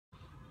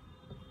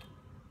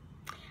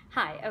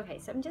Hi, okay,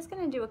 so I'm just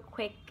gonna do a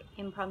quick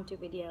impromptu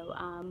video.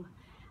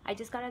 I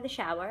just got out of the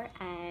shower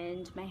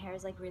and my hair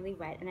is like really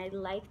wet, and I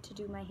like to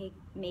do my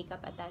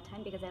makeup at that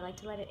time because I like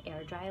to let it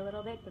air dry a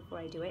little bit before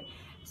I do it.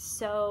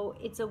 So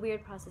it's a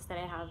weird process that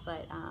I have,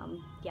 but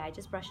yeah, I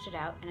just brushed it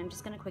out and I'm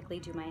just gonna quickly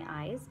do my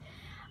eyes.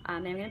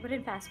 And I'm going to put it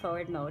in fast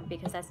forward mode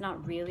because that's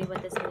not really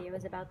what this video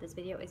is about. This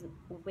video is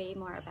way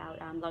more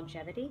about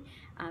longevity,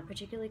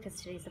 particularly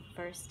because today's the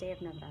first day of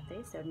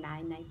Navratri, so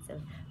 9 nights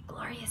of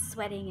glorious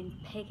sweating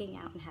and pigging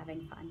out and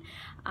having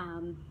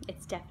fun.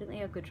 It's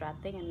definitely a Gujarat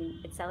thing. I mean,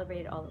 it's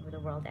celebrated all over the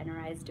world.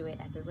 NRIs do it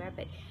everywhere,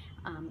 but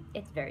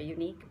it's very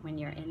unique when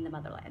you're in the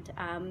motherland.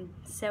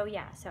 So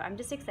yeah, so I'm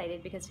just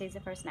excited because today's the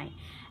first night,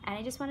 and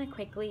I just want to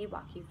quickly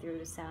walk you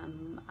through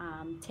some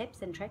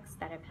tips and tricks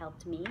that have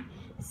helped me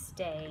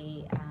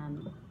stay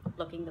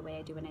looking the way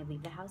I do when I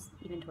leave the house,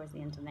 even towards the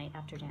end of the night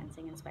after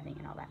dancing and sweating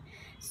and all that.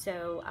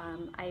 So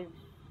I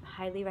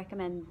highly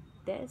recommend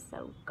this.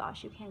 Oh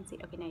gosh, you can't see.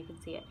 Okay, now you can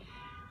see it.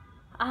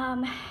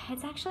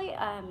 It's actually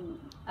a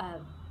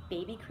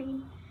baby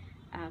cream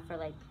for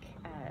like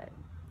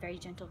very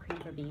gentle cream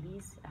for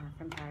babies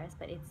from Paris,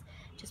 but it's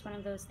just one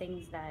of those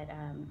things that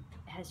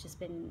has just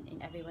been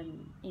in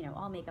everyone, you know,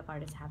 all makeup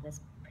artists have this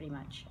pretty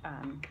much,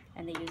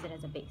 and they use it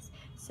as a base.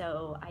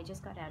 So I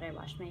just got out, I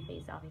washed my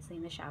face obviously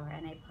in the shower,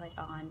 and I put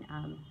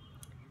on,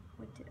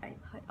 what did I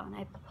put on?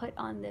 I put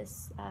on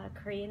this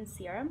Korean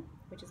serum,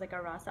 which is like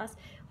a raw sauce,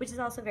 which is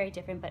also very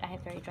different, but I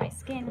have very dry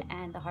skin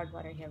and the hard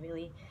water here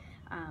really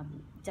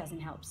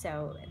doesn't help,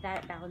 so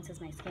that balances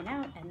my skin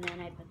out. And then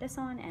I put this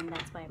on, and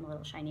that's why I'm a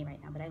little shiny right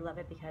now, but I love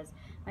it because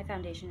my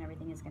foundation and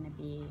everything is going to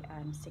be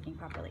sticking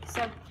properly.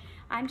 So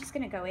I'm just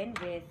going to go in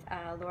with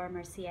Laura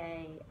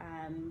Mercier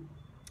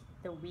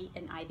the Wheat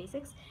and Eye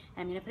Basics,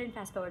 and I'm going to put it in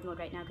fast forward mode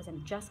right now because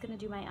I'm just going to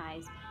do my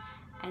eyes,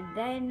 and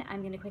then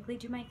I'm going to quickly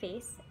do my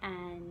face,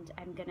 and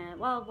I'm going to,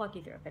 well, I'll walk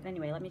you through it, but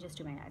anyway, let me just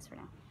do my eyes for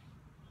now.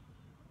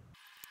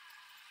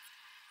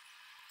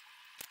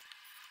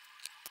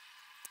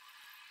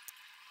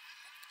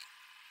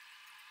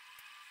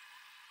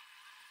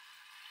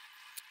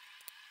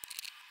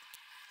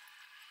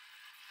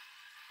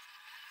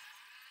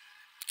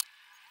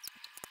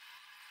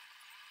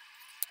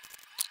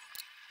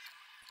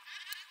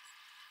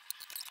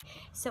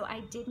 So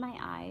I did my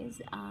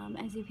eyes.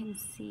 As you can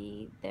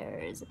see,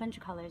 there's a bunch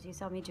of colors. You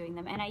saw me doing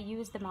them, and I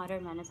used the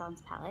Modern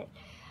Renaissance palette.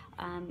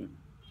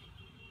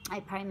 I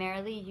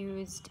primarily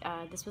used,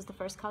 this was the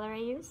first color I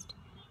used,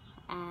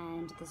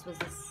 and this was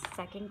the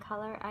second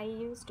color I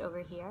used over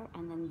here,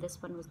 and then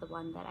this one was the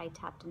one that I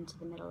tapped into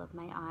the middle of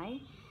my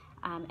eye,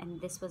 and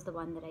this was the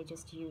one that I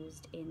just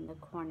used in the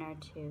corner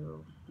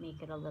to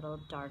make it a little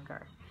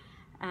darker.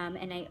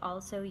 And I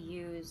also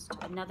used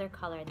another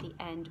color at the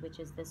end, which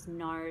is this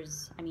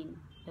NARS. I mean,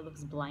 it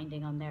looks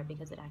blinding on there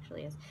because it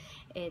actually is.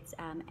 It's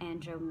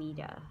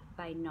Andromeda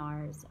by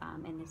NARS,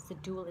 and it's the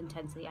dual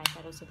intensity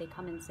eyeshadow, so they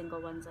come in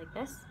single ones like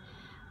this.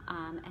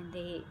 And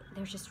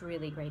they're just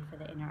really great for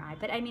the inner eye.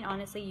 But I mean,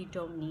 honestly, you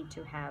don't need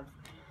to have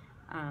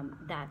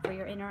that for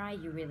your inner eye.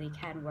 You really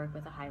can work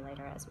with a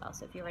highlighter as well.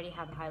 So if you already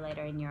have a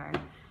highlighter in your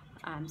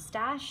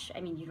stash, I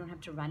mean, you don't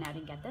have to run out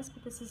and get this,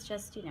 but this is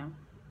just, you know,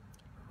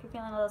 if you're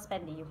feeling a little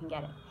spendy, you can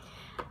get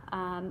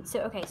it.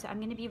 So okay, so I'm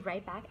going to be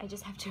right back. I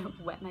just have to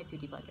wet my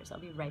beauty blender, so I'll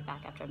be right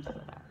back after I'm done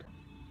with that.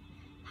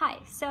 Hi,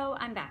 so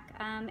I'm back,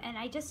 and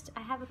I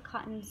have a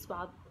cotton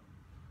swab,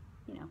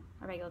 you know,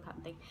 a regular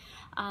cotton thing,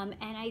 and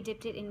I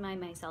dipped it in my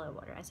micellar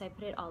water, so I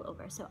put it all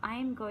over. So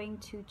I'm going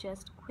to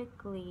just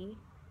quickly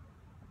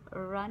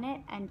run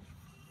it and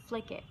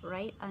flick it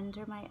right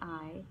under my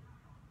eye,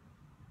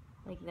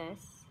 like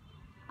this,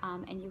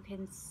 and you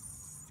can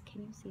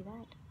you see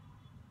that?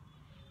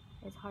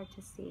 It's hard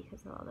to see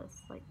because of all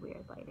this like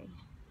weird lighting.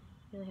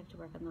 Really have to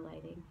work on the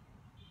lighting.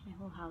 My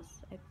whole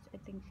house, I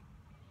think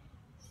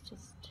it's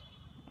just,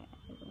 I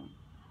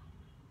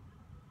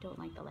don't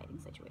like the lighting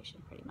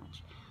situation pretty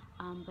much.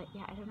 But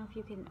yeah, I don't know if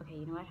you can, okay,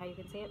 you know what, how you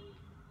can see it?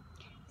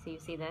 So you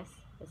see this?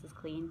 This is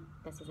clean,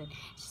 this is it.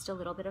 It's just a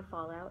little bit of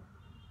fallout,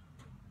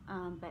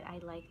 but I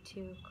like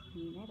to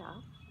clean it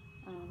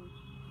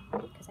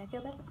up because I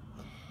feel better.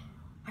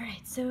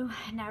 Alright, so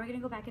now we're going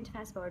to go back into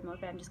fast forward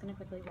mode, but I'm just going to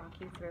quickly walk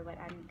you through what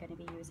I'm going to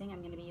be using. I'm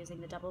going to be using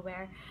the Double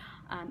Wear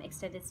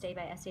Extended Stay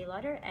by Estee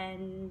Lauder,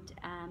 and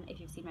if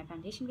you've seen my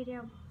foundation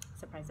video,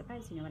 surprise,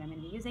 surprise, you know what I'm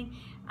going to be using.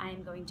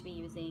 I'm going to be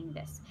using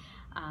this,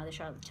 the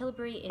Charlotte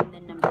Tilbury in the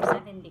number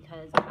 7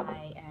 because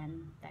I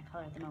am that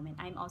color at the moment.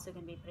 I'm also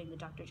going to be putting the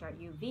Dr. Jart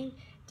UV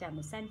down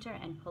the center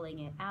and pulling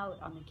it out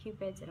on the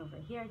cupids and over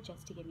here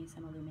just to give you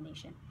some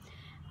illumination.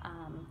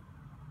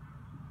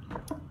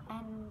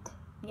 And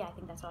yeah, I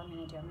think that's all I'm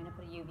going to do. I'm going to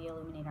put a UV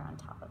illuminator on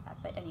top of that.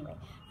 But anyway,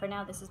 for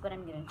now, this is what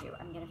I'm going to do.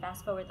 I'm going to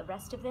fast forward the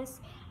rest of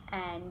this,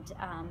 and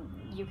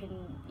you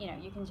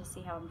can just see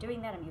how I'm doing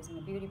that. I'm using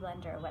a beauty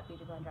blender, a wet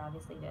beauty blender,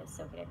 obviously, to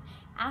soak it in.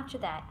 After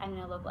that, I'm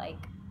going to look like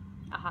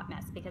a hot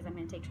mess because I'm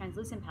going to take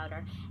translucent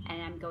powder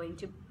and I'm going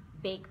to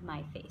bake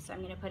my face. So I'm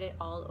going to put it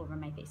all over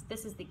my face.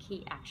 This is the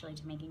key, actually,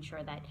 to making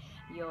sure that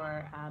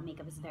your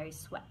makeup is very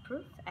sweat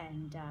proof,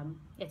 and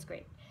it's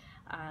great.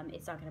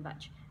 it's not going to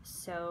budge.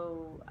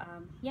 So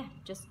yeah,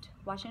 just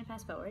watch and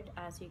fast forward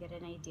so you get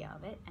an idea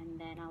of it, and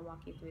then I'll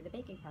walk you through the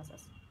baking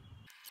process.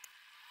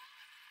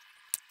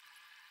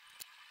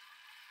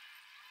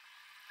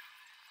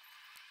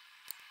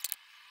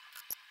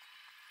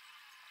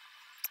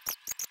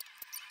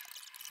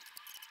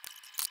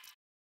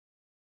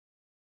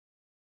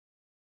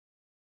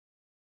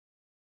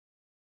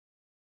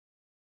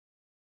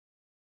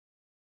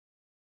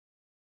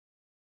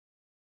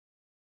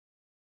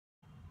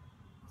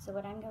 So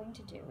what I'm going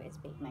to do is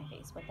bake my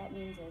face. What that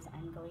means is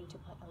I'm going to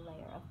put a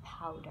layer of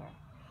powder.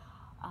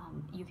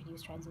 You can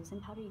use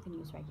translucent powder, you can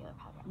use regular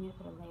powder. I'm going to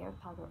put a layer of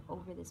powder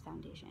over this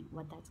foundation.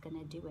 What that's going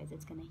to do is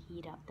it's going to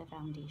heat up the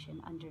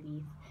foundation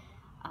underneath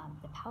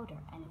the powder,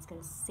 and it's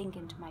going to sink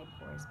into my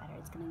pores better.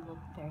 It's going to look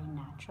very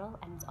natural,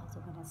 and it's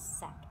also going to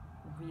set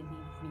really,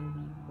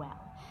 really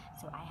well.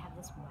 So I have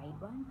this white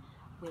one,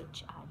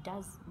 which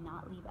does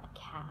not leave a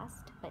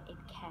cast, but it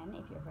can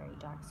if you're very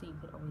dark, so you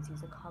could always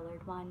use a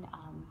colored one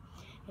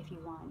if you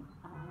want,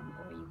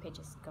 or you could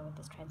just go with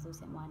this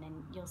translucent one, and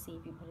you'll see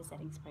if you put a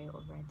setting spray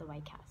over it, the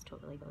white cast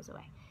totally goes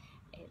away.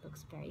 It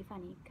looks very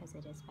funny because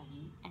it is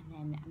funny, and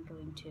then I'm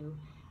going to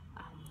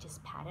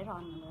just pat it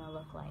on. I'm going to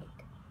look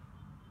like,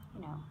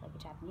 you know, like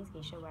a Japanese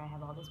geisha where I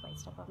have all this white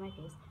stuff on my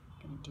face.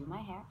 I'm going to do my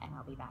hair, and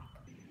I'll be back.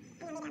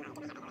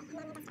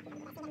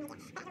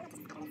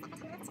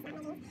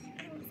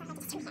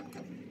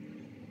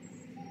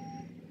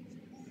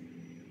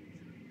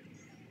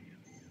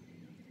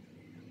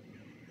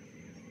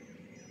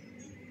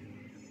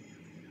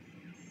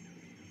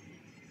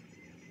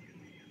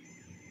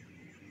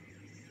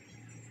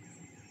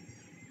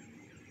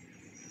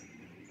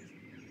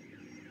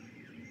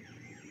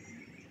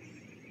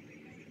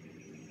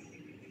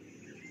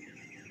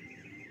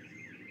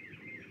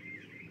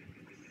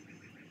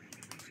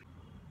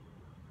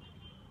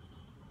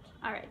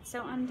 Alright,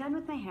 so I'm done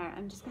with my hair.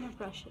 I'm just going to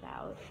brush it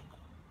out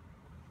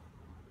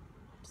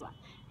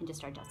and just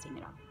start dusting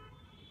it off.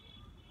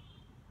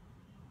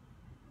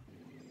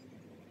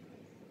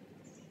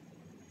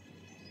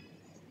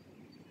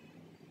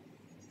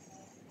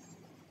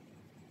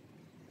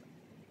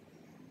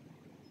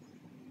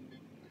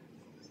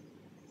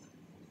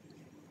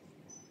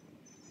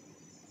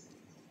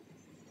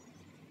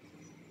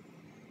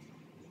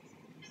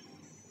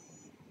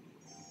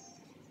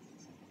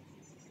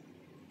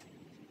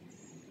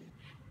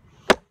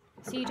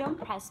 So you don't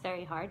press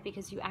very hard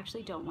because you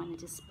actually don't want to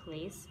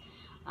displace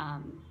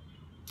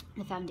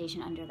the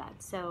foundation under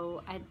that.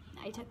 So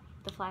I took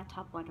the flat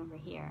top one over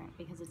here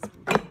because it's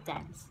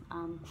dense,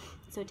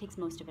 so it takes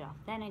most of it off.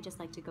 Then I just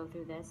like to go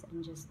through this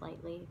and just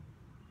lightly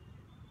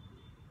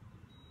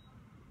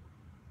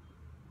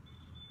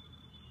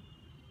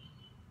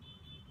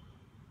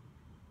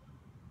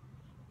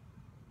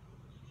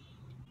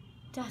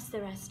dust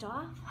the rest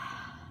off.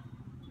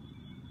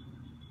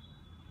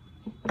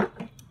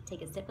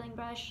 Take a stippling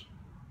brush.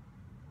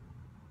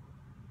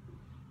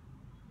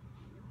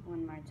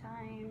 One more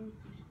time.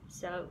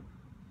 So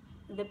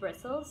the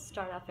bristles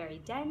start off very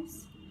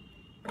dense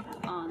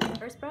on the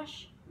first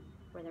brush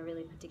where they're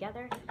really put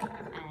together,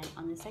 and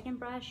on the second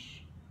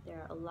brush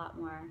they're a lot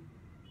more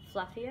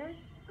fluffier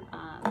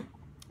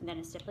than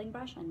a stippling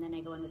brush, and then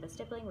I go in with a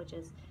stippling, which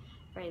is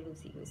very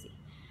loosey-goosey.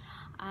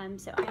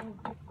 So I'm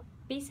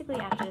basically,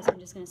 after this, I'm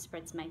just going to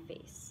spritz my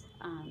face.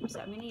 So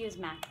I'm going to use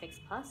MAC Fix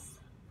Plus.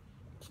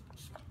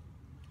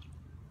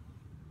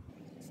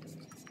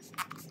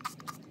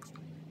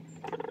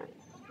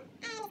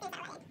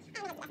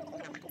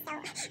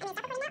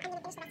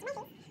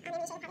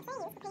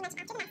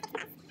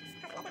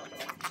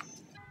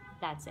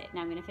 That's it.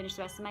 Now I'm going to finish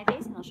the rest of my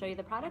face and I'll show you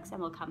the products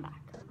and we'll come back.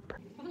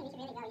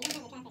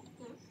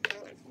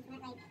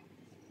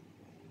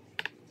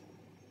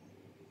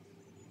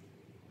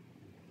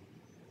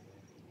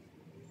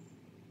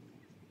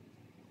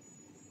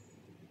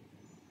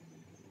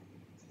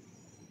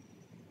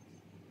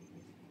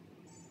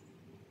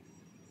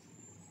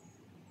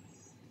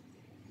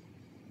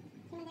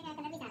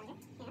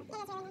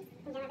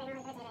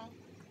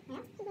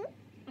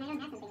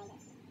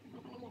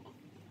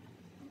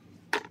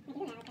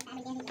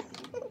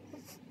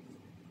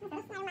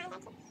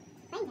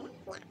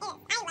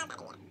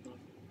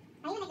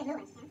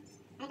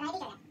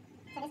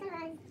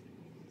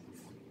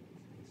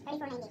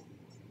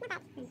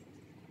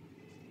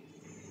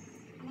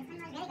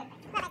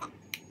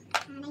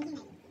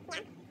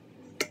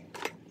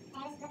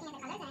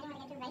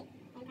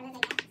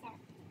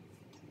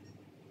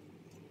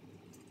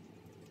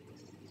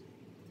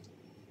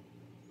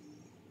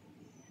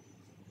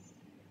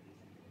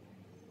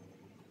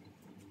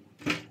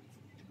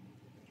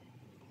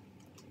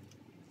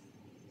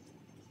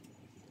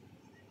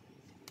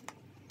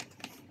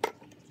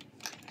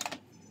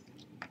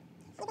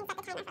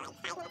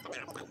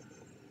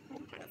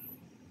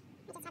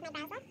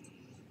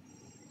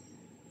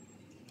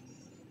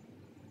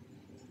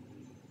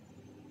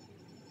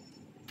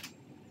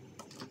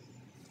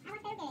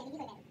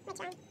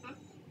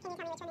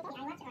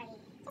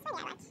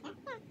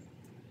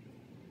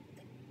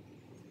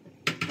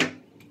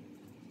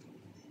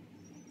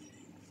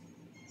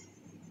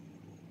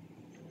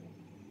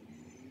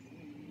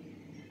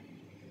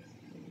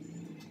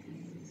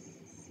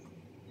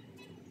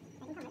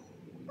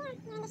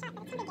 in the shot,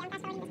 but it's no big deal. I'm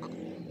fast forwarding this bit.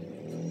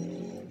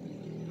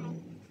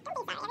 Don't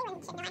be sorry.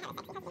 Everyone should know I have a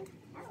sexy husband.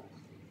 Oh.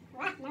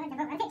 Wow, no, it's a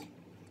romantic.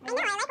 I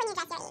know, I like when you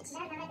dress your age. No,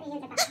 no, let me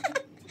use the phone.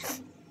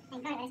 I'm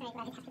sorry, but it's very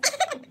glad to have to.